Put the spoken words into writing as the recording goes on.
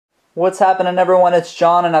What's happening, everyone? It's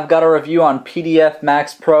John, and I've got a review on PDF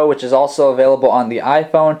Max Pro, which is also available on the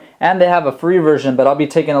iPhone, and they have a free version, but I'll be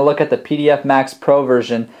taking a look at the PDF Max Pro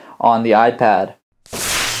version on the iPad.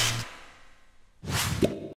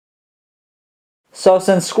 So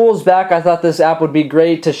since school's back, I thought this app would be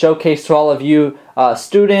great to showcase to all of you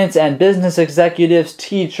students and business executives,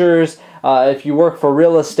 teachers, if you work for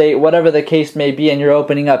real estate, whatever the case may be, and you're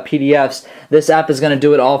opening up PDFs, this app is going to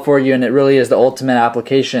do it all for you, and it really is the ultimate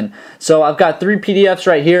application. So I've got 3 PDFs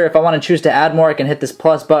right here. If I want to choose to add more, I can hit this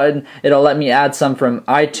plus button. It'll let me add some from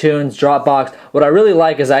iTunes, Dropbox. What I really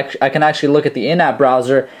like is I can actually look at the in-app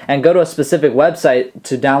browser and go to a specific website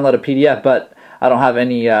to download a PDF, but I don't have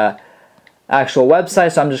any actual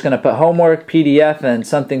website, so I'm just going to put homework, PDF, and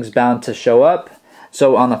something's bound to show up.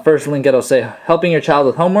 So on the first link, it'll say helping your child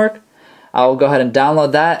with homework. I'll go ahead and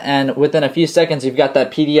download that, and within a few seconds you've got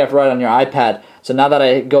that PDF right on your iPad. So now that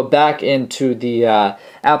I go back into the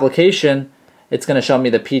application, it's going to show me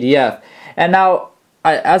the PDF. And now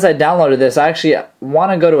as I downloaded this, I actually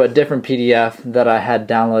want to go to a different PDF that I had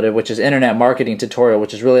downloaded, which is Internet Marketing Tutorial,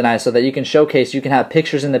 which is really nice, so that you can showcase, you can have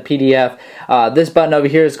pictures in the PDF. This button over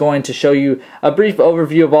here is going to show you a brief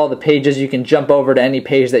overview of all the pages. You can jump over to any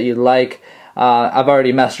page that you'd like. I've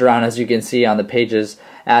already messed around, as you can see, on the pages,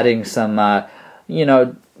 adding some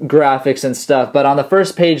graphics and stuff. But on the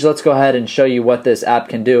first page, let's go ahead and show you what this app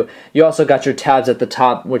can do. You also got your tabs at the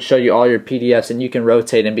top, which show you all your PDFs, and you can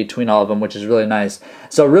rotate in between all of them, which is really nice.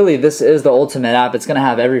 So really, this is the ultimate app. It's going to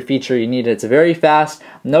have every feature you need. It's very fast,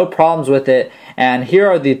 no problems with it. And here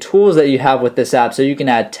are the tools that you have with this app. So you can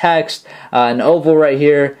add text, an oval right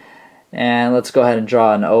here, and let's go ahead and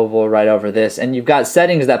draw an oval right over this. And you've got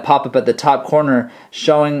settings that pop up at the top corner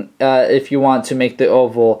showing if you want to make the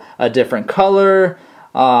oval a different color.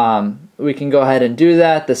 We can go ahead and do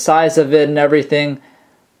that, the size of it and everything.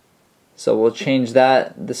 So we'll change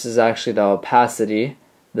that. This is actually the opacity.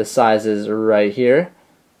 The size is right here.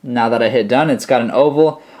 Now that I hit done, it's got an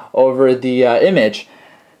oval over the image.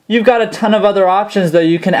 You've got a ton of other options though.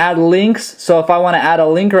 You can add links. So if I want to add a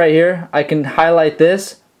link right here, I can highlight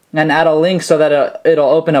this and add a link so that it'll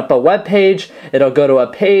open up a web page, it'll go to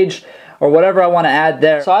a page, or whatever I want to add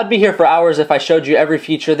there. So I'd be here for hours if I showed you every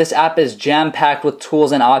feature. This app is jam-packed with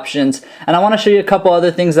tools and options, and I want to show you a couple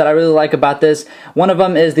other things that I really like about this. One of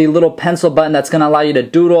them is the little pencil button that's going to allow you to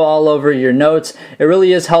doodle all over your notes. It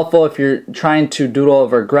really is helpful if you're trying to doodle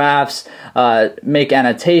over graphs, make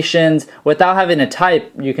annotations. Without having to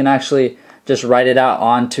type, you can actually just write it out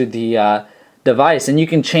onto the device, and you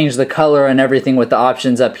can change the color and everything with the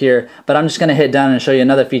options up here. But I'm just going to hit done and show you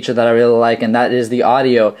another feature that I really like, and that is the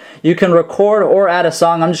audio. You can record or add a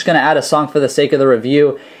song. I'm just going to add a song for the sake of the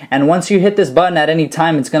review, and once you hit this button at any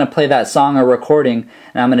time, it's going to play that song or recording,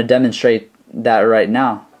 and I'm going to demonstrate that right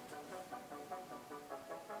now.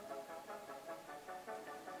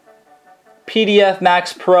 PDF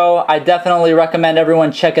Max Pro, I definitely recommend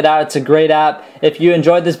everyone check it out. It's a great app. If you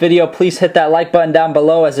enjoyed this video, please hit that like button down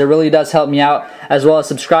below, as it really does help me out, as well as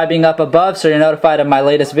subscribing up above so you're notified of my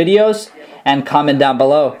latest videos, and comment down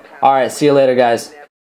below. Alright, see you later, guys.